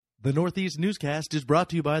The Northeast Newscast is brought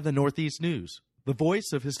to you by the Northeast News, the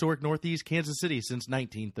voice of historic Northeast Kansas City since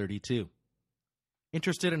 1932.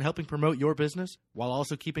 Interested in helping promote your business while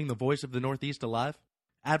also keeping the voice of the Northeast alive?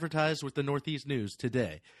 Advertise with the Northeast News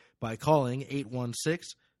today by calling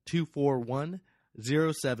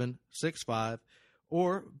 816-241-0765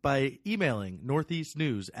 or by emailing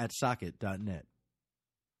northeastnews@socket.net.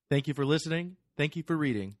 Thank you for listening, thank you for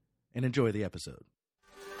reading, and enjoy the episode.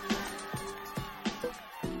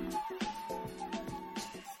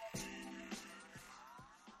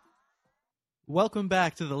 Welcome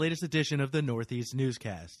back to the latest edition of the Northeast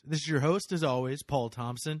Newscast. This is your host, as always, Paul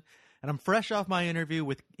Thompson, and I'm fresh off my interview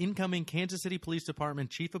with incoming Kansas City Police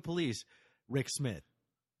Department Chief of Police, Rick Smith.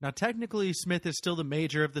 Now, technically, Smith is still the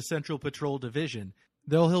major of the Central Patrol Division,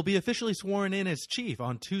 though he'll be officially sworn in as chief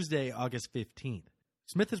on Tuesday, August 15th.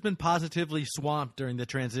 Smith has been positively swamped during the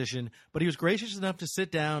transition, but he was gracious enough to sit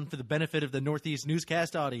down for the benefit of the Northeast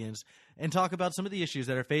Newscast audience and talk about some of the issues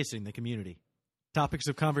that are facing the community. Topics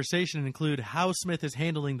of conversation include how Smith is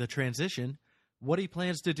handling the transition, what he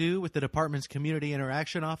plans to do with the department's community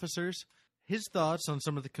interaction officers, his thoughts on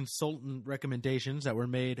some of the consultant recommendations that were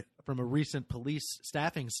made from a recent police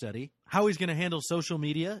staffing study, how he's going to handle social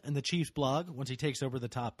media and the chief's blog once he takes over the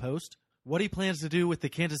top post, what he plans to do with the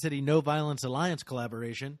Kansas City No Violence Alliance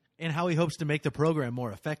collaboration, and how he hopes to make the program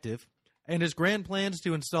more effective, and his grand plans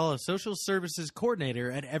to install a social services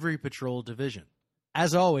coordinator at every patrol division.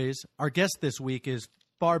 As always, our guest this week is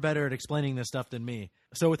far better at explaining this stuff than me.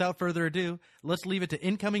 So without further ado, let's leave it to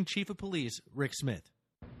incoming Chief of Police, Rick Smith.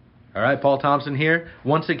 All right, Paul Thompson here.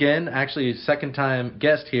 Once again, actually second-time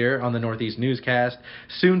guest here on the Northeast Newscast.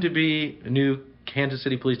 Soon to be new Kansas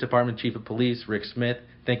City Police Department Chief of Police, Rick Smith.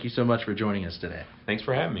 Thank you so much for joining us today. Thanks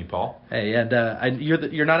for having me, Paul. Hey, and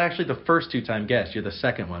you're not actually the first two-time guest. You're the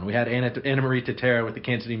second one. We had Anna Marie Tatera with the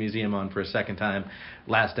Kansas City Museum on for a second time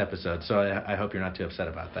last episode, so I hope you're not too upset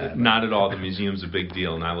about that. Not at all. The museum's a big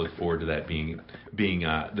deal, and I look forward to that being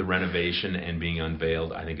the renovation and being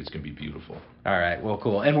unveiled. I think it's going to be beautiful. All right, well,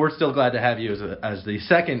 cool. And we're still glad to have you as the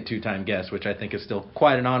second two-time guest, which I think is still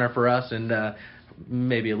quite an honor for us, and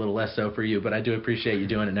maybe a little less so for you, but I do appreciate you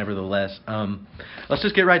doing it nevertheless. Let's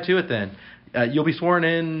just get right to it then. You'll be sworn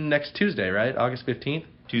in next Tuesday, right? August 15th?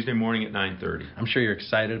 Tuesday morning at 9:30. I'm sure you're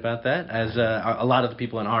excited about that, as a lot of the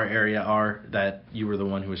people in our area are, that you were the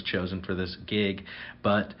one who was chosen for this gig.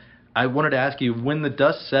 But I wanted to ask you, when the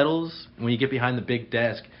dust settles, when you get behind the big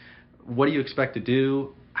desk, what do you expect to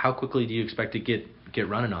do? How quickly do you expect to get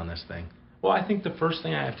running on this thing? Well, I think the first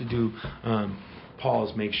thing I have to do, Paul,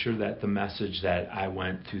 is make sure that the message that I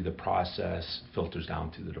went through the process filters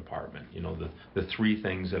down to the department. You know, the three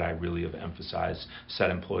things that I really have emphasized: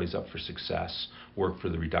 set employees up for success, work for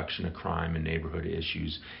the reduction of crime and neighborhood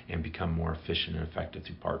issues, and become more efficient and effective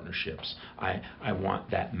through partnerships. I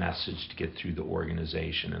want that message to get through the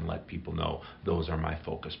organization and let people know those are my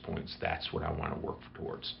focus points. That's what I want to work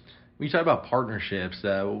towards. When you talk about partnerships,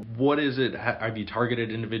 what is it? Have you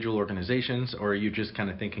targeted individual organizations, or are you just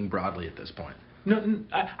kind of thinking broadly at this point? No,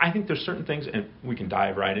 I think there's certain things, and we can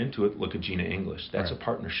dive right into it. Look at Gina English. That's right. A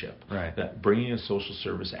partnership. Right. That bringing a social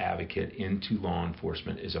service advocate into law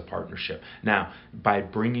enforcement is a partnership. Now, by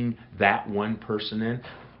bringing that one person in,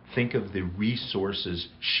 think of the resources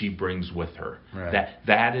she brings with her. Right.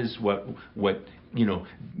 That is what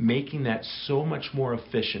making that so much more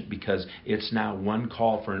efficient, because it's now one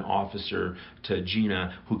call for an officer to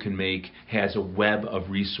Gina, who has a web of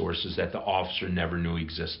resources that the officer never knew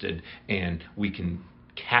existed, and we can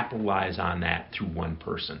capitalize on that through one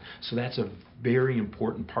person. So that's a very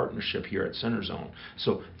important partnership here at Center Zone.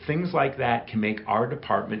 So things like that can make our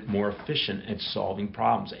department more efficient at solving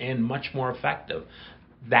problems and much more effective.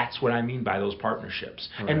 That's what I mean by those partnerships.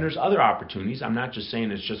 Right. And there's other opportunities. I'm not just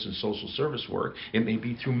saying it's just in social service work. It may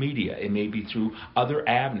be through media. It may be through other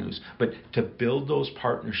avenues. But to build those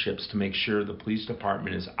partnerships to make sure the police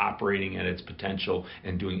department is operating at its potential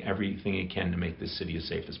and doing everything it can to make this city as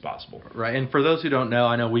safe as possible. Right. And for those who don't know,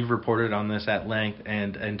 I know we've reported on this at length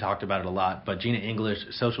and talked about it a lot, but Gina English,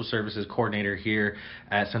 Social Services Coordinator here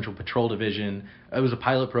at Central Patrol Division. It was a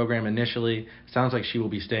pilot program initially. Sounds like she will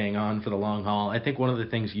be staying on for the long haul. I think one of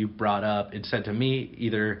the things you brought up, it said to me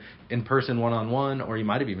either in person one-on-one, or you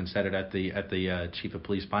might have even said it at the Chief of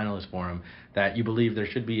Police Finalist Forum, that you believe there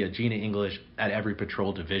should be a Gina English at every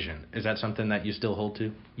patrol division. Is that something that you still hold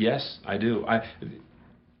to? Yes, I do.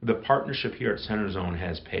 The partnership here at Center Zone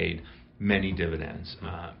has paid many dividends,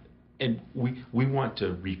 and we want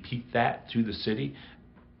to repeat that through the city.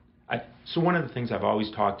 So one of the things I've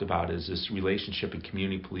always talked about is this relationship in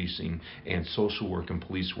community policing and social work and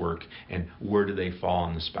police work, and where do they fall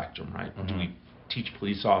on the spectrum, right? Mm-hmm. teach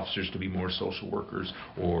police officers to be more social workers,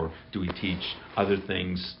 or do we teach other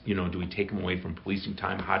things? Do we take them away from policing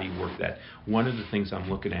time? How do you work that? One of the things I'm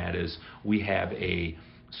looking at is we have a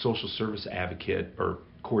social service advocate or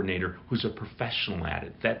coordinator who's a professional at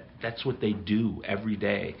it. That's what they do every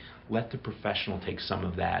day. Let the professional take some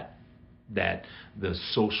of that the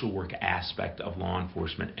social work aspect of law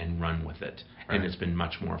enforcement and run with it. Right. And it's been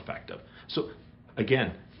much more effective. So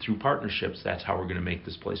again, through partnerships, that's how we're going to make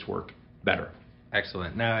this place work better.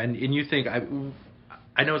 Excellent. Now, and you think, I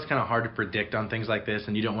know it's kind of hard to predict on things like this,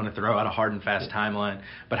 and you don't want to throw out a hard and fast timeline,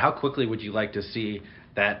 but how quickly would you like to see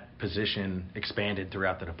that position expanded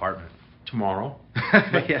throughout the department? Tomorrow.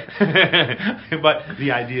 But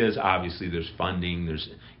the idea is, obviously there's funding, there's,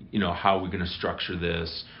 how are we going to structure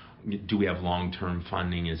this? Do we have long-term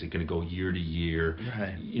funding? Is it going to go year to year?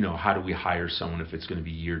 Right. How do we hire someone if it's going to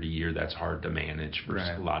be year to year? That's hard to manage for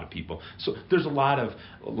a lot of people. So there's a lot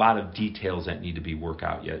of details that need to be worked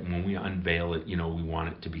out yet. And when we unveil it, we want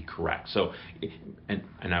it to be correct. So, and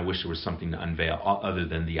I wish there was something to unveil other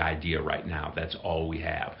than the idea right now. That's all we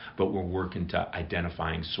have. But we're working to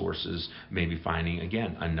identifying sources, maybe finding,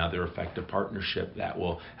 again, another effective partnership that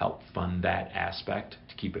will help fund that aspect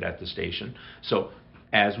to keep it at the station. So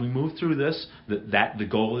as we move through this, the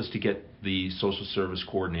goal is to get the social service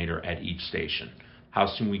coordinator at each station. How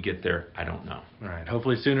soon we get there, I don't know. All right.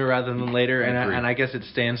 Hopefully sooner rather than later. And I guess it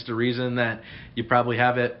stands to reason that you probably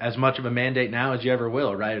have it as much of a mandate now as you ever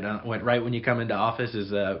will, right? Right when you come into office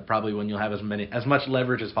is probably when you'll have as much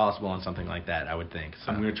leverage as possible on something like that, I would think.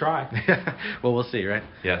 So. I'm going to try. Well, we'll see, right?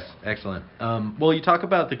 Yes. Excellent. Well, you talk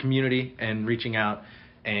about the community and reaching out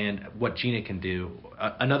and what GINA can do.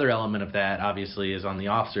 Another element of that, obviously, is on the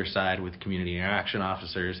officer side with community interaction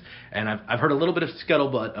officers. And I've heard a little bit of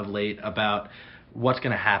scuttlebutt of late about what's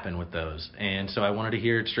going to happen with those. And so I wanted to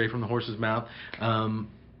hear it straight from the horse's mouth.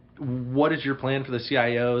 What is your plan for the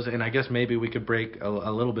CIOs? And I guess maybe we could break a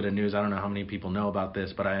little bit of news. I don't know how many people know about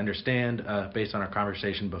this, but I understand, based on our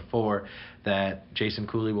conversation before, that Jason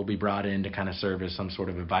Cooley will be brought in to kind of serve as some sort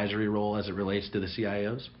of advisory role as it relates to the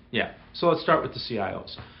CIOs. Yeah. So let's start with the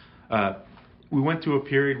CIOs. We went through a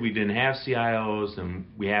period we didn't have CIOs, and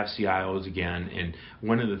we have CIOs again. And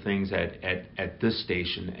one of the things at this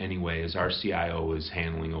station, anyway, is our CIO is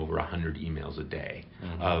handling over 100 emails a day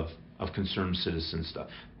of concerned citizen stuff.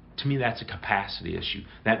 To me, that's a capacity issue.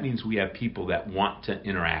 That means we have people that want to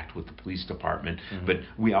interact with the police department, but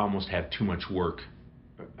we almost have too much work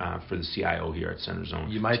for the CIO here at Center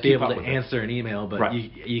Zone. You might be able to answer an email, but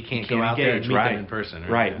you can't go out there and meet them in person.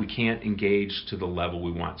 Right. We can't engage to the level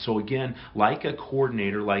we want. So again, like a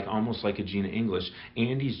coordinator, almost like a GINA English,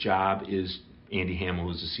 Andy's job is, Andy Hamill,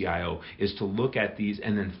 who's the CIO, is to look at these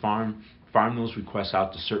and then farm those requests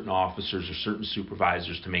out to certain officers or certain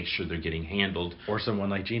supervisors to make sure they're getting handled. Or someone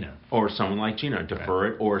like GINA. Defer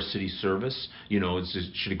it, or city service.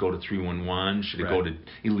 Should it go to 311? Should it go to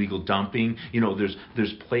illegal dumping?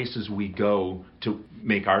 There's places we go to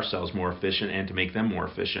make ourselves more efficient and to make them more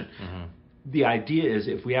efficient. The idea is,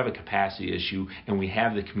 if we have a capacity issue and we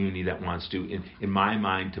have the community that wants to, in my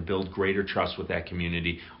mind, to build greater trust with that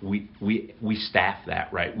community, we staff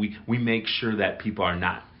that, right? We make sure that people are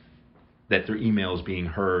not, that their email is being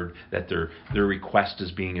heard, that their request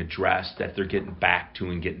is being addressed, that they're getting back to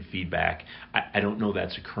and getting feedback. I don't know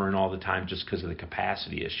that's occurring all the time just because of the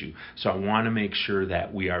capacity issue. So I want to make sure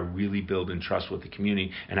that we are really building trust with the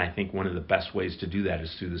community, and I think one of the best ways to do that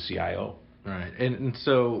is through the CIO. Right. And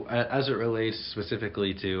so as it relates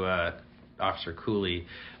specifically to Officer Cooley,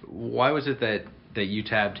 why was it that you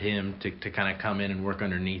tabbed him to kind of come in and work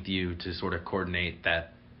underneath you to sort of coordinate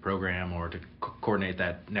that program or to coordinate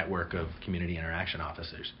that network of community interaction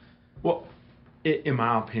officers? Well, in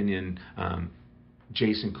my opinion,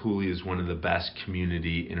 Jason Cooley is one of the best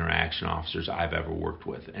community interaction officers I've ever worked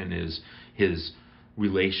with, and his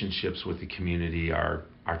relationships with the community are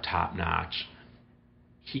top notch.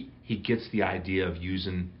 He gets the idea of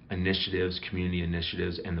using initiatives, community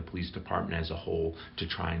initiatives, and the police department as a whole to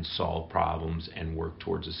try and solve problems and work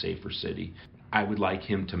towards a safer city. I would like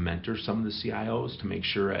him to mentor some of the CIOs to make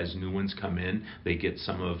sure as new ones come in, they get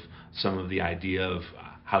some of the idea of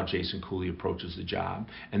how Jason Cooley approaches the job.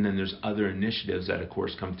 And then there's other initiatives that, of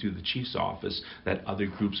course, come through the chief's office that other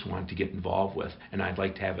groups want to get involved with. And I'd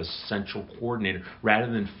like to have a central coordinator. Rather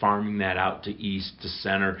than farming that out to east, to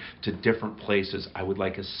center, to different places, I would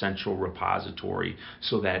like a central repository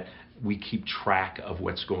so that we keep track of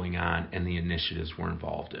what's going on and the initiatives we're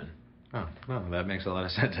involved in. Oh, well, that makes a lot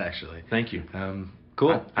of sense, actually. Thank you.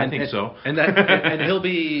 Cool. I think so. And he'll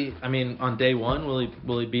be, on day one,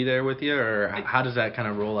 will he be there with you, or how does that kind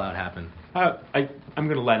of rollout happen? I'm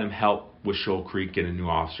going to let him help with Shoal Creek, get a new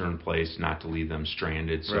officer in place, not to leave them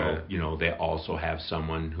stranded. So, Right. they also have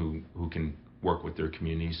someone who can work with their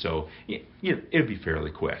community. So, it'd be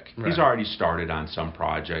fairly quick. Right. He's already started on some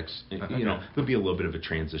projects. Okay. There'll be a little bit of a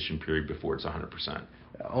transition period before it's 100%.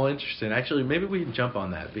 Oh, interesting. Actually, maybe we can jump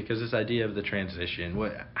on that, because this idea of the transition,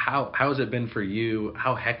 how has it been for you?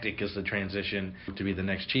 How hectic is the transition to be the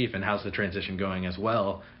next chief, and how's the transition going as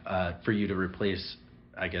well for you to replace?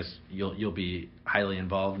 I guess you'll be highly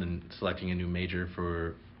involved in selecting a new major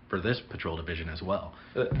for this patrol division as well.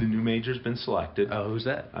 The new major's been selected. Oh, who's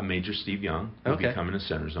that? Major Steve Young will be coming to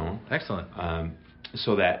Center Zone. Excellent.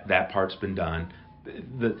 So that part's been done.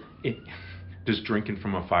 Does drinking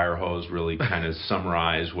from a fire hose really kind of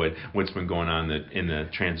summarize what's been going on in the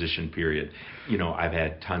transition period? I've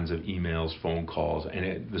had tons of emails, phone calls,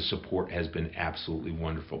 and the support has been absolutely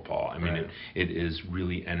wonderful, Paul. I mean, Right. it is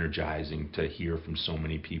really energizing to hear from so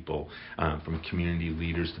many people, from community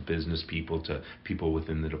leaders to business people to people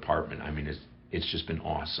within the department. I mean, it's just been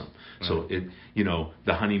awesome. Right. So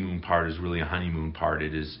the honeymoon part is really a honeymoon part.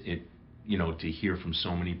 To hear from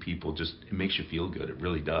so many people, it makes you feel good. It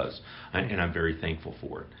really does. And I'm very thankful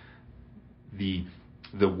for it.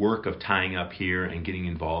 The work of tying up here and getting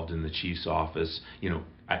involved in the chief's office,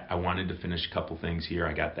 I wanted to finish a couple things here.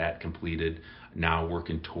 I got that completed. Now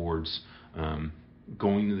working towards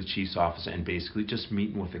going to the chief's office and basically just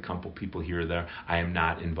meeting with a couple people here or there. I am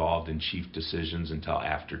not involved in chief decisions until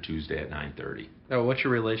after Tuesday at 9:30. Oh, what's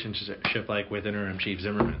your relationship like with Interim Chief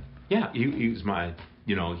Zimmerman? Yeah, he was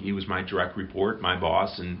my direct report, my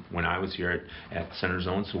boss, and when I was here at Center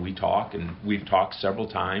Zone, so we talk, and we've talked several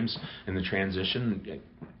times in the transition.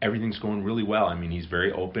 Everything's going really well. I mean, he's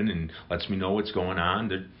very open and lets me know what's going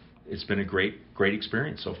on. It's been a great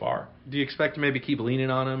experience so far. Do you expect to maybe keep leaning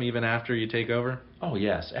on him even after you take over? Oh,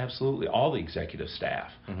 yes, absolutely. All the executive staff.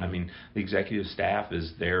 Mm-hmm. I mean, the executive staff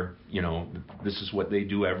is there, this is what they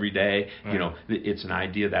do every day. Right. It's an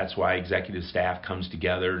idea. That's why executive staff comes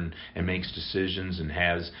together and makes decisions and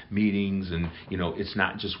has meetings. And, it's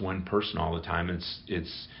not just one person all the time.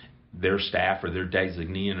 It's their staff or their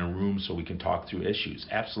designee in a room so we can talk through issues.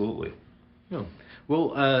 Absolutely. Oh.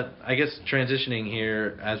 Well, I guess transitioning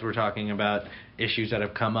here, as we're talking about issues that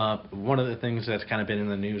have come up, one of the things that's kind of been in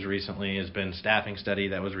the news recently has been staffing study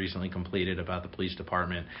that was recently completed about the police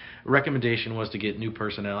department. Recommendation was to get new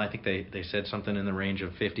personnel. I think they said something in the range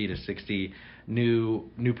of 50 to 60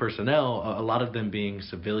 new personnel, a lot of them being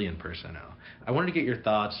civilian personnel. I wanted to get your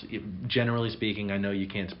thoughts. Generally speaking, I know you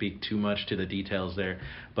can't speak too much to the details there,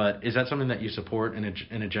 but is that something that you support in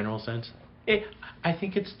a general sense? I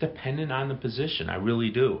think it's dependent on the position. I really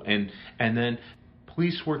do. And then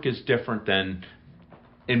police work is different than,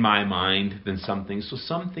 in my mind, than some things. So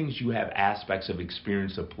some things you have aspects of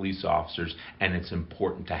experience of police officers, and it's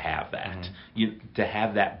important to have that. Mm-hmm. To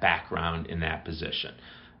have that background in that position.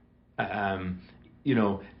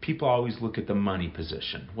 People always look at the money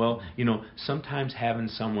position. Well, sometimes having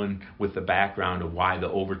someone with the background of why the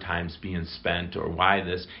overtime's being spent or why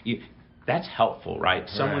this... that's helpful, right?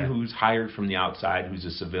 Someone who's hired from the outside, who's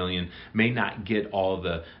a civilian, may not get all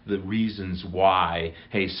the reasons why,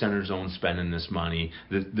 hey, Center Zone's spending this money,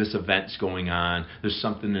 this event's going on, there's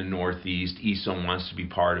something in the Northeast, East Zone wants to be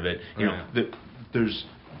part of it.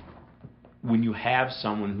 When you have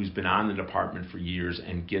someone who's been on the department for years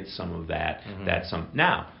and gets some of that, that's some...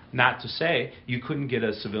 Now, not to say you couldn't get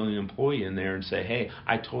a civilian employee in there and say, hey,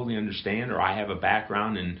 I totally understand, or I have a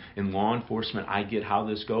background in law enforcement, I get how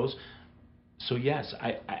this goes. So yes,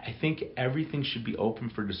 I think everything should be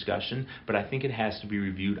open for discussion, but I think it has to be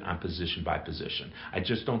reviewed on position by position. I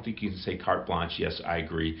just don't think you can say carte blanche, yes, I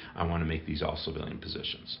agree, I want to make these all civilian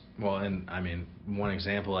positions. Well, and I mean, one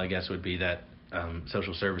example, I guess, would be that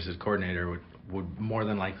social services coordinator would more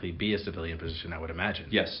than likely be a civilian position, I would imagine.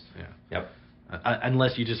 Yes. Yeah. Yep.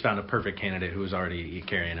 Unless you just found a perfect candidate who was already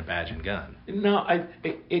carrying a badge and gun. No,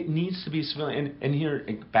 it needs to be civilian. And here,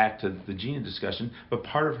 back to the Gina discussion, but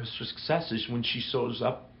part of her success is when she shows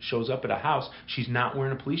up at a house, she's not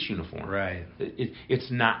wearing a police uniform. Right. It's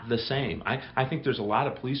not the same. I think there's a lot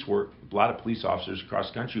of police officers across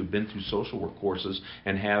the country who've been through social work courses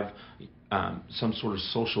and have some sort of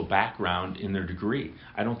social background in their degree.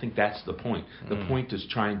 I don't think that's the point. The point is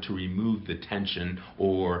trying to remove the tension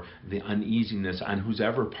or the uneasiness on whose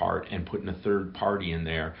ever part and putting a third party in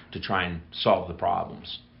there to try and solve the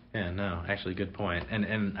problems. Yeah, no, actually, good point.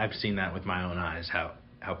 And I've seen that with my own eyes,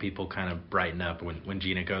 how people kind of brighten up when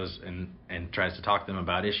Gina goes and tries to talk to them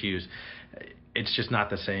about issues. It's just not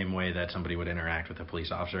the same way that somebody would interact with a police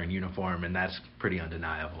officer in uniform, and that's pretty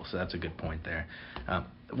undeniable. So that's a good point there.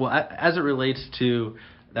 Well, as it relates to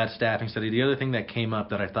that staffing study. The other thing that came up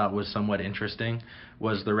that I thought was somewhat interesting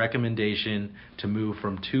was the recommendation to move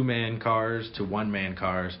from 2-man cars to 1-man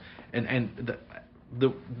cars, and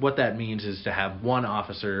what that means is to have 1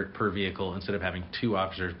 officer per vehicle instead of having 2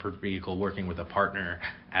 officers per vehicle working with a partner,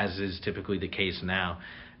 as is typically the case now.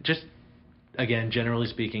 Just again, generally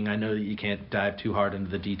speaking, I know that you can't dive too hard into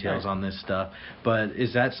the details on this stuff, but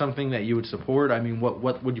is that something that you would support? I mean,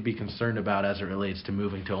 what would you be concerned about as it relates to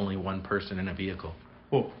moving to only 1 person in a vehicle?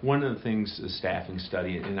 Well, one of the things, the staffing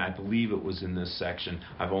study, and I believe it was in this section,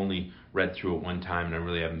 I've only read through it one time and I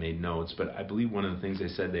really haven't made notes, but I believe one of the things they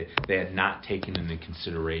said they had not taken into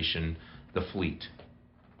consideration the fleet.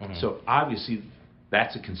 Mm-hmm. So obviously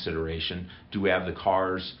that's a consideration. Do we have the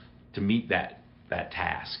cars to meet that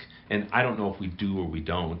task? And I don't know if we do or we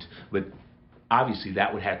don't, but obviously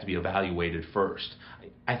that would have to be evaluated first.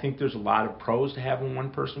 I think there's a lot of pros to having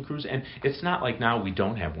 1-person crews, and it's not like now we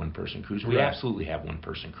don't have 1-person crews. We absolutely have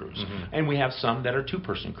 1-person crews, and we have some that are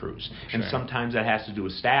 2-person crews. And sometimes that has to do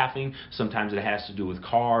with staffing. Sometimes it has to do with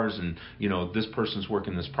cars, and this person's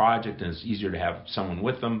working this project, and it's easier to have someone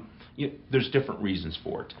with them. There's different reasons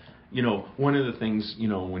for it. One of the things,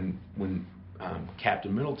 when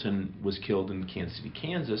Captain Middleton was killed in Kansas City,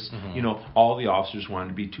 Kansas, all the officers wanted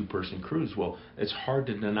to be 2-person crews. Well, it's hard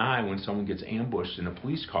to deny when someone gets ambushed in a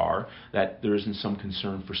police car that there isn't some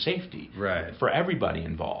concern for safety for everybody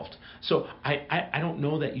involved. So I don't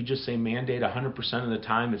know that you just say mandate 100% of the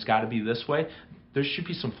time it's got to be this way. There should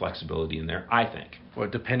be some flexibility in there, I think. Well,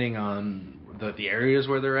 depending on the areas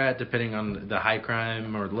where they're at, depending on the high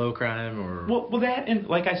crime or low crime, or well, that, and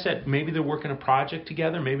like I said, maybe they're working a project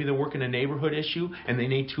together, maybe they're working a neighborhood issue, and they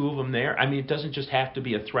need 2 of them there. I mean, it doesn't just have to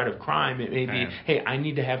be a threat of crime. It may be, hey, I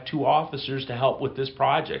need to have 2 officers to help with this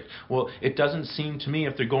project. Well, it doesn't seem to me,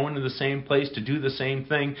 if they're going to the same place to do the same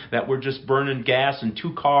thing, that we're just burning gas in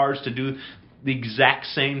 2 cars to do the exact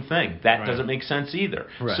same thing. That doesn't make sense either.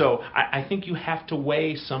 So I think you have to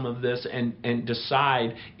weigh some of this and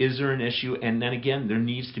decide, is there an issue? And then again, there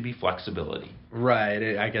needs to be flexibility.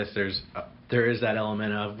 Right. I guess there is that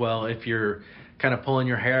element of, well, if you're kind of pulling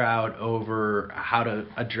your hair out over how to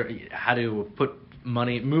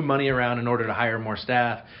move money around in order to hire more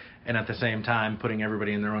staff, and at the same time putting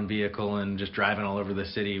everybody in their own vehicle and just driving all over the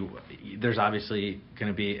city, there's obviously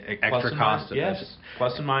going to be extra cost. Yes,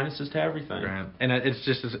 plus and minuses to everything. Right. And it's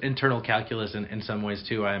just this internal calculus in some ways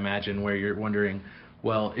too, I imagine, where you're wondering,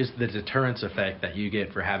 well, is the deterrence effect that you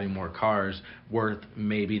get for having more cars worth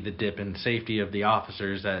maybe the dip in safety of the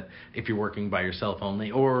officers that if you're working by yourself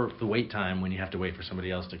only, or the wait time when you have to wait for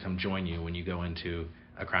somebody else to come join you when you go into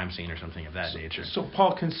a crime scene or something of that nature. So,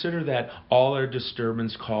 Paul, consider that all our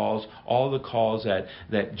disturbance calls, all the calls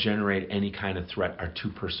that generate any kind of threat are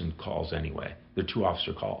 2-person calls anyway. They're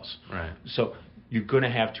 2-officer calls. Right. So you're going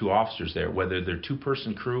to have 2 officers there, whether they're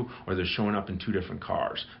 2-person crew or they're showing up in 2 different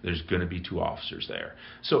cars. There's going to be 2 officers there.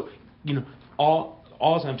 So, all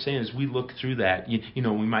I'm saying is we look through that. We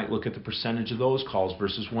might look at the percentage of those calls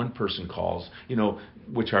versus 1-person calls,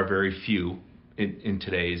 which are very few in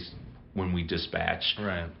today's when we dispatch.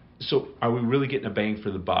 Right. So are we really getting a bang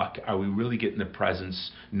for the buck? Are we really getting the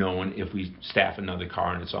presence known if we staff another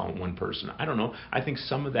car and it's all 1 person? I don't know. I think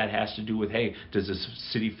some of that has to do with, hey, does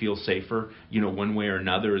this city feel safer, one way or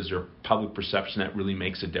another? Is there public perception that really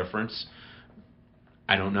makes a difference?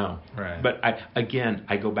 I don't know. Right. But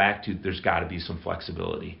I go back to there's got to be some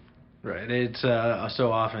flexibility. Right. It's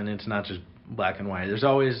so often it's not just black and white. There's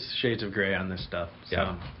always shades of gray on this stuff.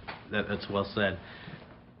 So that's well said.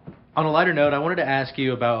 On a lighter note, I wanted to ask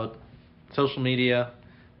you about social media.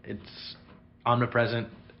 It's omnipresent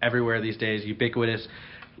everywhere these days, ubiquitous.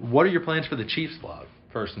 What are your plans for the Chiefs blog,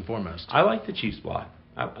 first and foremost? I like the Chiefs blog.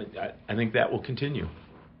 I think that will continue.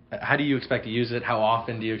 How do you expect to use it? How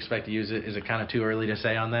often do you expect to use it? Is it kind of too early to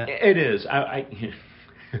say on that? It is.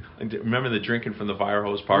 Remember the drinking from the fire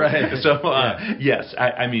hose part? Right. So, yes,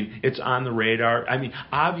 I mean, it's on the radar. I mean,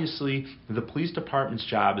 obviously, the police department's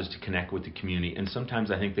job is to connect with the community, and sometimes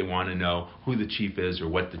I think they want to know who the chief is or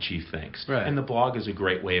what the chief thinks. Right. And the blog is a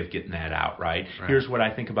great way of getting that out, right? Here's what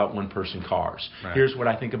I think about 1-person cars. Right. Here's what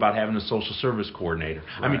I think about having a social service coordinator.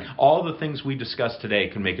 Right. I mean, all the things we discussed today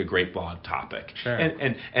can make a great blog topic. Sure.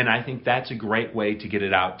 And I think that's a great way to get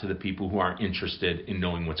it out to the people who aren't interested in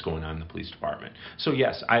knowing what's going on in the police department. So,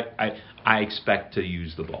 yes, I expect to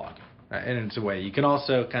use the blog. And it's a way you can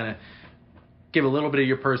also kind of give a little bit of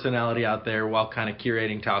your personality out there while kind of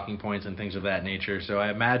curating talking points and things of that nature. So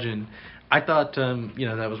I thought,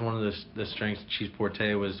 that was one of the strengths of Chief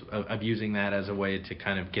Porte was of using that as a way to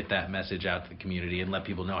kind of get that message out to the community and let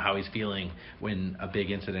people know how he's feeling when a big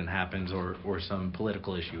incident happens or some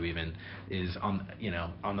political issue even is on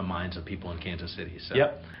the minds of people in Kansas City. So.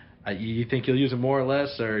 Yep. You think you'll use it more or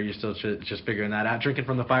less, or are you still just figuring that out? Drinking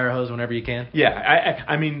from the fire hose whenever you can? Yeah,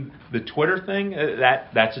 I mean, the Twitter thing,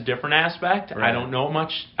 that's a different aspect. Right. I don't know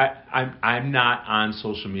much. I'm not on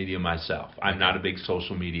social media myself. I'm not a big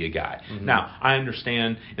social media guy. Mm-hmm. Now, I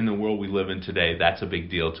understand in the world we live in today, that's a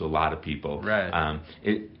big deal to a lot of people. Right.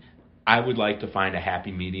 I would like to find a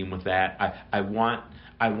happy medium with that. I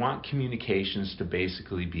want communications to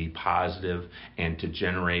basically be positive and to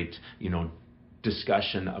generate,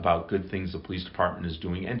 discussion about good things the police department is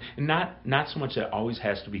doing, and not so much that it always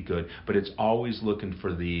has to be good, but it's always looking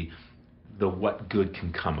for the what good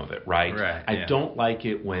can come of it, right? Right. I don't like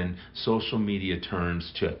it when social media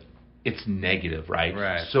turns to it's negative, right?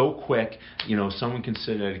 Right. So quick, someone can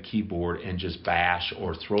sit at a keyboard and just bash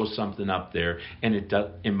or throw something up there, and it does,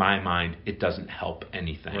 in my mind, it doesn't help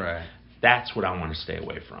anything. Right. That's what I want to stay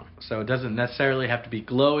away from. So it doesn't necessarily have to be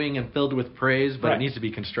glowing and filled with praise, but right. It needs to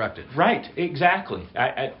be constructive. Right, exactly.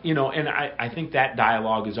 I think that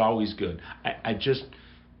dialogue is always good.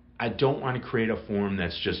 I don't want to create a forum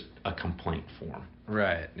that's just a complaint forum.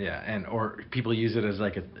 Right, yeah, or people use it as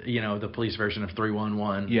like the police version of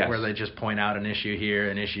 311, yes. where they just point out an issue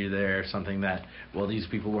here, an issue there, something that, well, these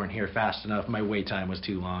people weren't here fast enough, my wait time was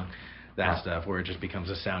too long. That stuff where it just becomes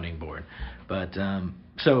a sounding board. But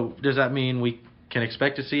so does that mean we can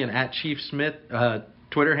expect to see an @ChiefSmith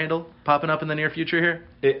Twitter handle popping up in the near future here?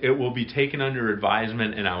 It will be taken under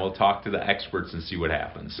advisement, and I will talk to the experts and see what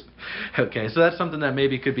happens. Okay, so that's something that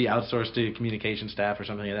maybe could be outsourced to communication staff or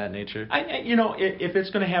something of that nature. If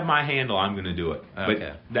it's going to have my handle, I'm going to do it.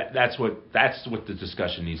 Okay. But that's what the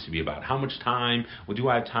discussion needs to be about. How much time? Well, do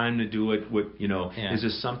I have time to do it? Is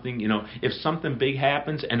this something? If something big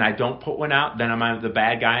happens and I don't put one out, then I'm the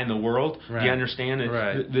bad guy in the world. Right. Do you understand?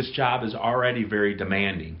 Right. This job is already very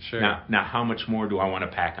demanding. Sure. Now, how much more do I want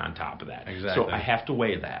to pack on top of that? Exactly. So I have to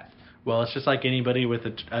weigh that. Well, it's just like anybody with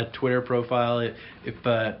a Twitter profile.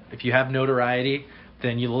 If you have notoriety,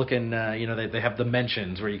 then you look and they have the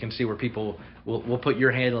mentions where you can see where people will put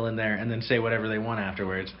your handle in there and then say whatever they want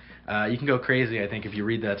afterwards. You can go crazy, I think, if you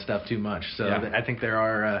read that stuff too much. So yeah. I think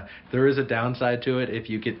there is a downside to it if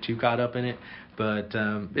you get too caught up in it. But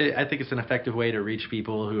I think it's an effective way to reach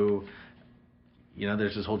people who.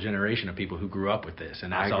 There's this whole generation of people who grew up with this,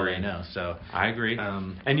 and that's all they know. So I agree.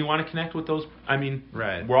 And you want to connect with those. I mean,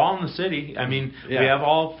 right. We're all in the city. I mean, yeah. We have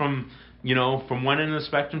all from one end of the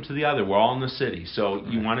spectrum to the other. We're all in the city, so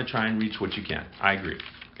you want to try and reach what you can. I agree.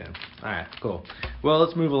 Okay. All right. Cool. Well,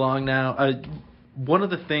 let's move along now. One of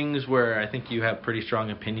the things where I think you have pretty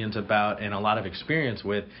strong opinions about and a lot of experience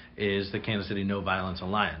with is the Kansas City No Violence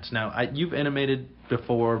Alliance. Now, you've intimated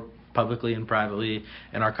before, publicly and privately,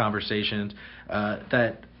 in our conversations,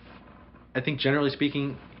 that I think generally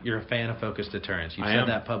speaking, you're a fan of focused deterrence. You've said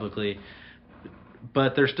that publicly,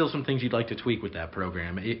 but there's still some things you'd like to tweak with that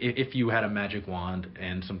program. If you had a magic wand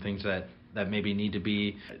and some things that maybe need to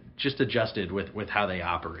be just adjusted with how they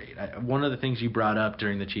operate. One of the things you brought up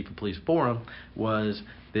during the Chief of Police Forum was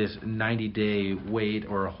this 90-day wait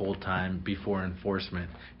or a hold time before enforcement.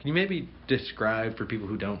 Can you maybe describe for people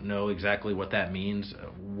who don't know exactly what that means,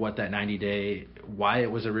 what that 90-day, why it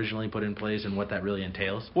was originally put in place, and what that really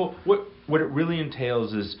entails? Well, what it really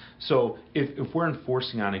entails is, so if we're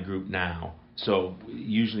enforcing on a group now, so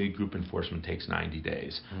usually group enforcement takes 90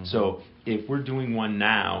 days. Mm-hmm. So if we're doing one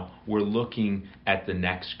now, we're looking at the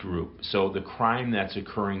next group. So the crime that's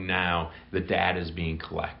occurring now, the data is being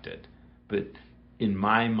collected. But in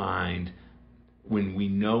my mind, when we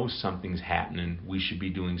know something's happening, we should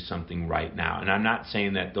be doing something right now. And I'm not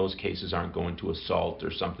saying that those cases aren't going to assault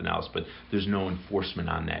or something else, but there's no enforcement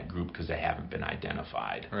on that group because they haven't been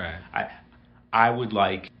identified. Right. I would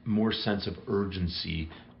like more sense of urgency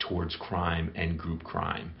towards crime and group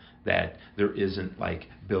crime, that there isn't like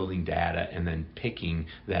building data and then picking,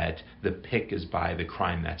 that the pick is by the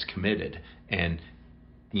crime that's committed and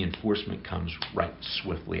the enforcement comes right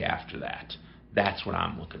swiftly after that. That's what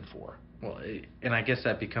I'm looking for. Well, and I guess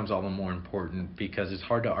that becomes all the more important because it's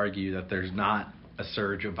hard to argue that there's not a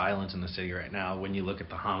surge of violence in the city right now when you look at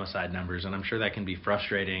the homicide numbers, and I'm sure that can be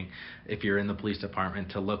frustrating if you're in the police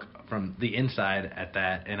department to look from the inside at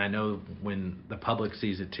that. And I know when the public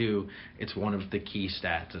sees it too, it's one of the key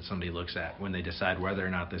stats that somebody looks at when they decide whether or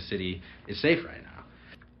not the city is safe right now.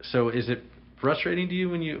 So is it frustrating to you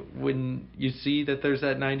when you see that there's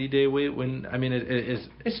that 90-day wait?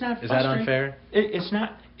 It's not. Is that unfair? It's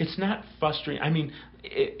not frustrating. I mean,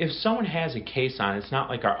 if someone has a case on, it's not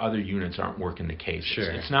like our other units aren't working the cases. Sure.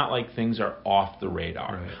 It's not like things are off the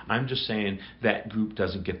radar. Right. I'm just saying that group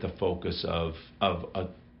doesn't get the focus of a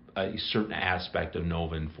certain aspect of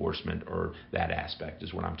NOVA enforcement, or that aspect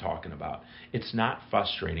is what I'm talking about. It's not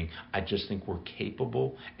frustrating. I just think we're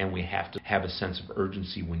capable, and we have to have a sense of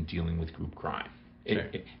urgency when dealing with group crime. Sure.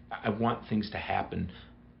 I want things to happen.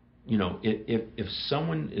 You know, if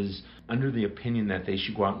someone is under the opinion that they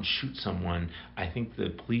should go out and shoot someone, I think the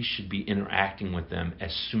police should be interacting with them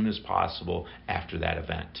as soon as possible after that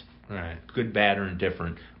event. Right. Good, bad, or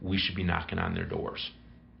indifferent, we should be knocking on their doors.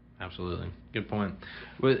 Absolutely. Good point.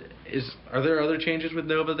 Are there other changes with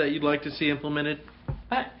NOVA that you'd like to see implemented?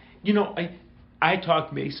 I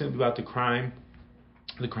talked basically about the crime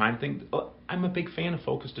thing. I'm a big fan of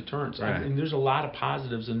focused deterrence. Right. I mean, there's a lot of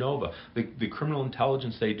positives in NOVA. The criminal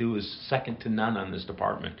intelligence they do is second to none on this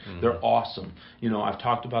department. Mm-hmm. They're awesome. I've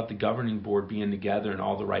talked about the governing board being together and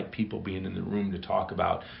all the right people being in the room to talk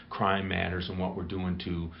about crime matters and what we're doing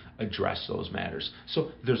to address those matters.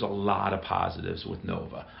 So there's a lot of positives with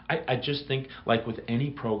NOVA. I just think, like with any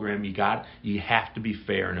program, you have to be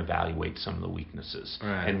fair and evaluate some of the weaknesses.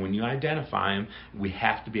 Right. And when you identify them, we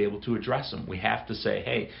have to be able to address them. We have to say,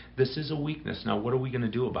 hey, this is a weakness. Now, what are we going to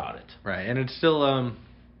do about it? Right, and it's still,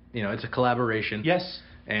 it's a collaboration. Yes.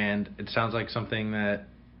 And it sounds like something that,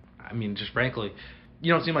 just frankly,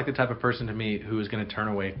 you don't seem like the type of person to me who is going to turn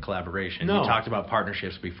away collaboration. No. You talked about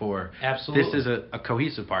partnerships before. Absolutely. This is a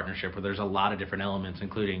cohesive partnership where there's a lot of different elements,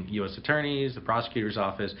 including U.S. attorneys, the prosecutor's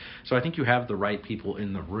office. So I think you have the right people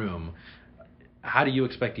in the room. How do you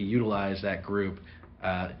expect to utilize that group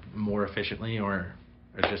more efficiently or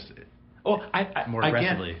just... more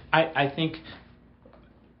aggressively? I think,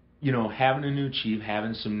 having a new chief,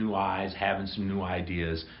 having some new eyes, having some new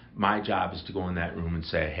ideas, my job is to go in that room and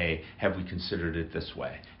say, hey, have we considered it this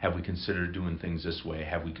way? Have we considered doing things this way?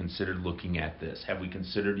 Have we considered looking at this? Have we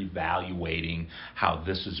considered evaluating how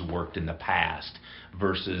this has worked in the past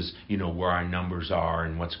versus, where our numbers are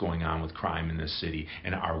and what's going on with crime in this city,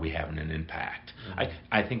 and are we having an impact? Mm-hmm.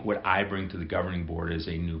 I think what I bring to the governing board is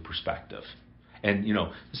a new perspective. And,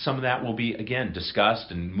 some of that will be, again,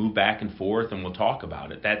 discussed and move back and forth, and we'll talk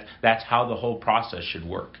about it. That's how the whole process should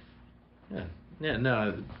work. Yeah,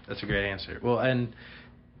 no, that's a great answer. Well, and,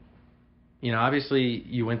 obviously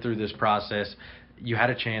you went through this process. You had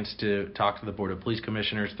a chance to talk to the Board of Police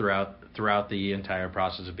Commissioners throughout the entire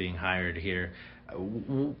process of being hired here.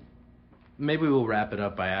 Maybe we'll wrap it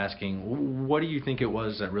up by asking, what do you think it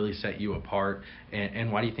was that really set you apart,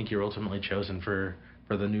 and why do you think you're ultimately chosen for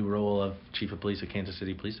the new role of Chief of Police at Kansas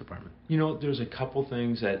City Police Department? There's a couple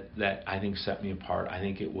things that I think set me apart. I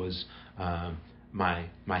think it was my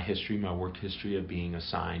work history of being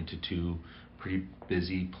assigned to two pretty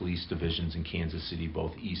busy police divisions in Kansas City,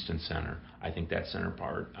 both east and center. I think that center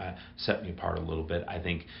part set me apart a little bit. I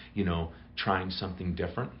think, trying something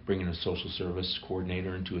different, bringing a social service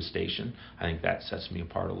coordinator into a station, I think that sets me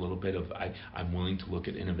apart a little bit. I'm willing to look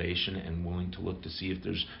at innovation and willing to look to see if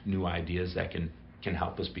there's new ideas that can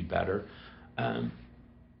help us be better.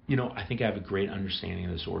 I think I have a great understanding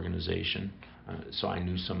of this organization. So I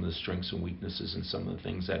knew some of the strengths and weaknesses and some of the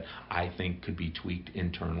things that I think could be tweaked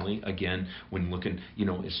internally. Again, when looking,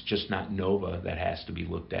 it's just not NOVA that has to be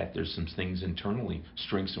looked at. There's some things internally,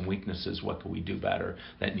 strengths and weaknesses, what can we do better,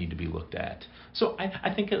 that need to be looked at. So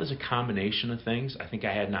I think it was a combination of things. I think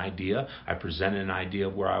I had an idea. I presented an idea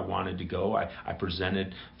of where I wanted to go. I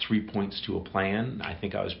presented 3 points to a plan. I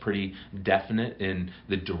think I was pretty definite in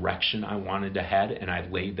the direction I wanted to head, and I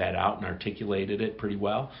laid that out and articulated it pretty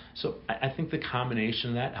well. So I think the combination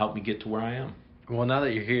of that helped me get to where I am. Well, now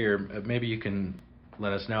that you're here, maybe you can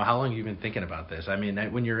let us know how long you've been thinking about this. I mean,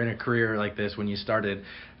 when you're in a career like this, when you started,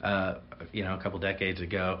 a couple decades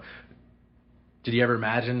ago, did you ever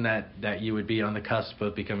imagine that you would be on the cusp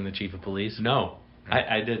of becoming the chief of police? No,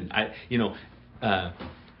 I didn't.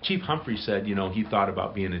 Chief Humphrey said, he thought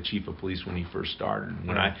about being a chief of police when he first started.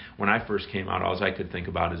 When I first came out, all I could think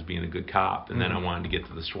about is being a good cop, and then I wanted to get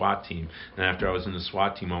to the SWAT team. And after I was in the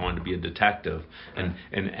SWAT team, I wanted to be a detective, and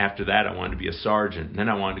after that, I wanted to be a sergeant. And then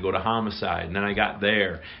I wanted to go to homicide, and then I got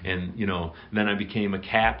there, and then I became a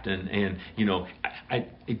captain, and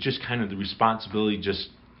it just kind of the responsibility just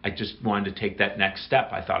I just wanted to take that next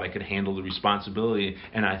step. I thought I could handle the responsibility,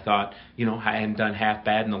 and I thought, I hadn't done half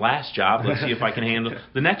bad in the last job. Let's see if I can handle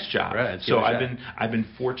the next job. Right, so I've been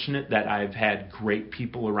fortunate that I've had great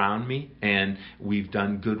people around me, and we've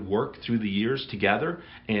done good work through the years together.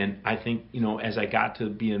 And I think, as I got to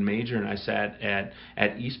be a major and I sat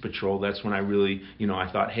at East Patrol, that's when I really,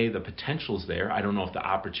 I thought, hey, the potential's there. I don't know if the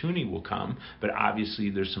opportunity will come, but obviously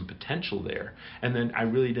there's some potential there. And then I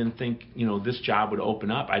really didn't think, this job would open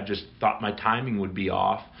up. I just thought my timing would be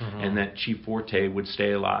off, and that Chief Forte would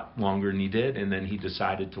stay a lot longer than he did, and then he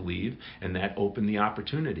decided to leave, and that opened the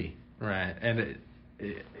opportunity. Right, and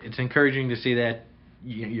it's encouraging to see that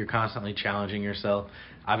you're constantly challenging yourself.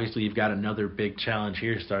 Obviously, you've got another big challenge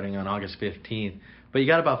here starting on August 15th, but you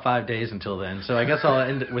got about 5 days until then. So I guess I'll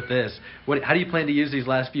end with this. How do you plan to use these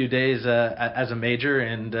last few days as a major,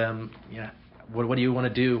 and what do you want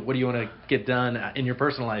to do? What do you want to get done in your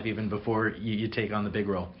personal life even before you take on the big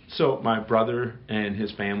role? So my brother and his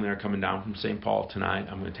family are coming down from St. Paul tonight.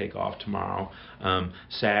 I'm going to take off tomorrow.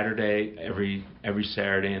 Saturday, every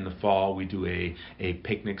Saturday in the fall, we do a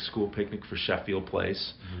picnic, school picnic for Sheffield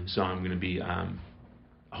Place. Mm-hmm. So I'm going to be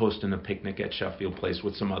hosting a picnic at Sheffield Place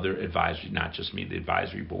with some other advisory, not just me, the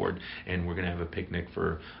advisory board, and we're going to have a picnic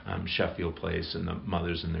for Sheffield Place and the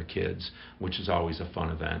mothers and their kids, which is always a fun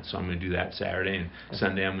event. So I'm going to do that Saturday, and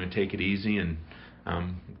Sunday I'm going to take it easy and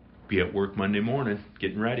be at work Monday morning,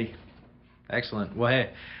 getting ready. Excellent. Well,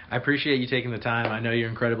 hey, I appreciate you taking the time. I know you're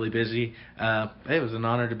incredibly busy. It was an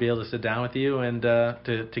honor to be able to sit down with you and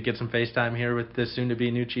to get some FaceTime here with this soon-to-be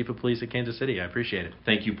new Chief of Police at Kansas City. I appreciate it.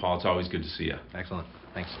 Thank you, Paul. It's always good to see you. Excellent.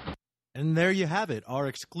 Thanks. And there you have it, our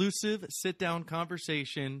exclusive sit-down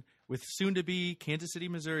conversation with soon-to-be Kansas City,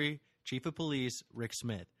 Missouri Chief of Police, Rick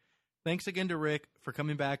Smith. Thanks again to Rick for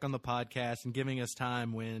coming back on the podcast and giving us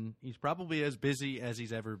time when he's probably as busy as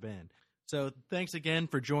he's ever been. So thanks again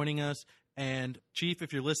for joining us. And Chief,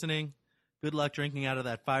 if you're listening, good luck drinking out of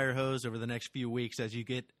that fire hose over the next few weeks as you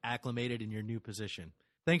get acclimated in your new position.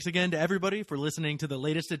 Thanks again to everybody for listening to the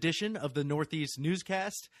latest edition of the Northeast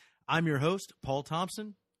Newscast. I'm your host, Paul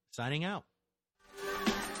Thompson, signing out.